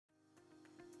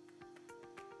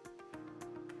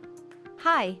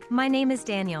Hi, my name is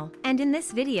Daniel, and in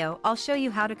this video I'll show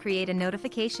you how to create a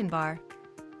notification bar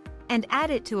and add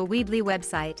it to a Weebly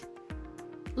website.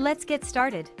 Let's get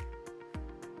started.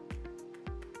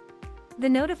 The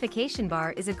notification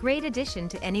bar is a great addition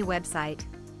to any website.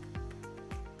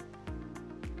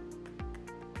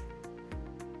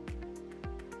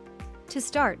 To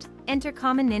start, enter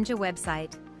Common Ninja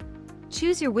website.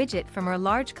 Choose your widget from our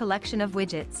large collection of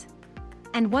widgets.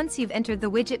 And once you've entered the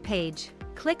widget page,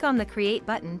 click on the Create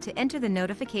button to enter the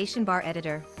notification bar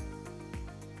editor.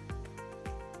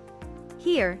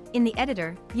 Here, in the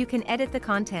editor, you can edit the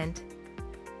content.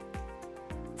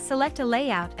 Select a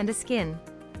layout and a skin.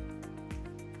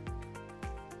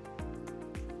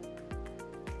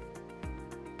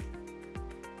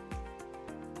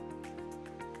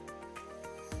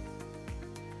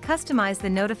 Customize the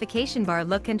notification bar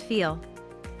look and feel.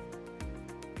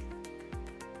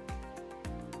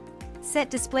 Set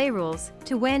display rules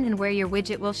to when and where your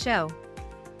widget will show.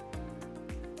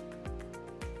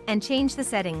 And change the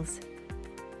settings.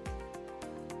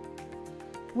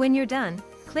 When you're done,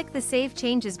 click the Save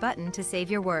Changes button to save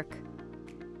your work.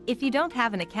 If you don't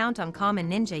have an account on Common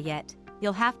Ninja yet,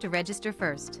 you'll have to register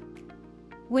first.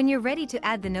 When you're ready to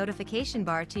add the notification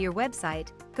bar to your website,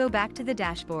 go back to the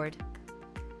dashboard.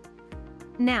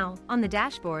 Now, on the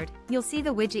dashboard, you'll see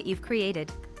the widget you've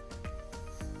created.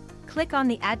 Click on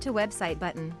the Add to Website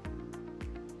button.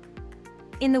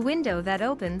 In the window that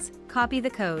opens, copy the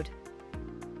code.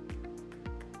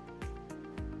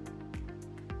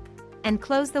 And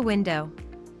close the window.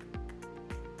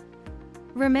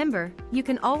 Remember, you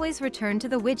can always return to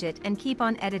the widget and keep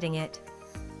on editing it.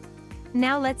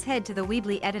 Now let's head to the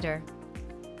Weebly editor.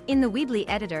 In the Weebly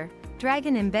editor, drag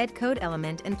an embed code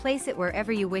element and place it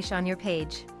wherever you wish on your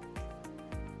page.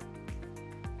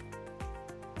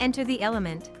 Enter the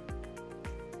element.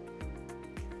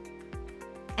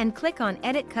 And click on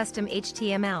Edit Custom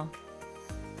HTML.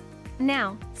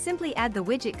 Now, simply add the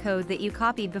widget code that you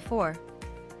copied before.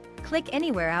 Click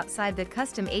anywhere outside the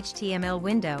Custom HTML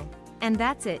window, and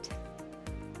that's it.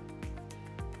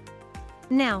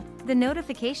 Now, the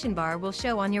notification bar will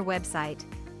show on your website.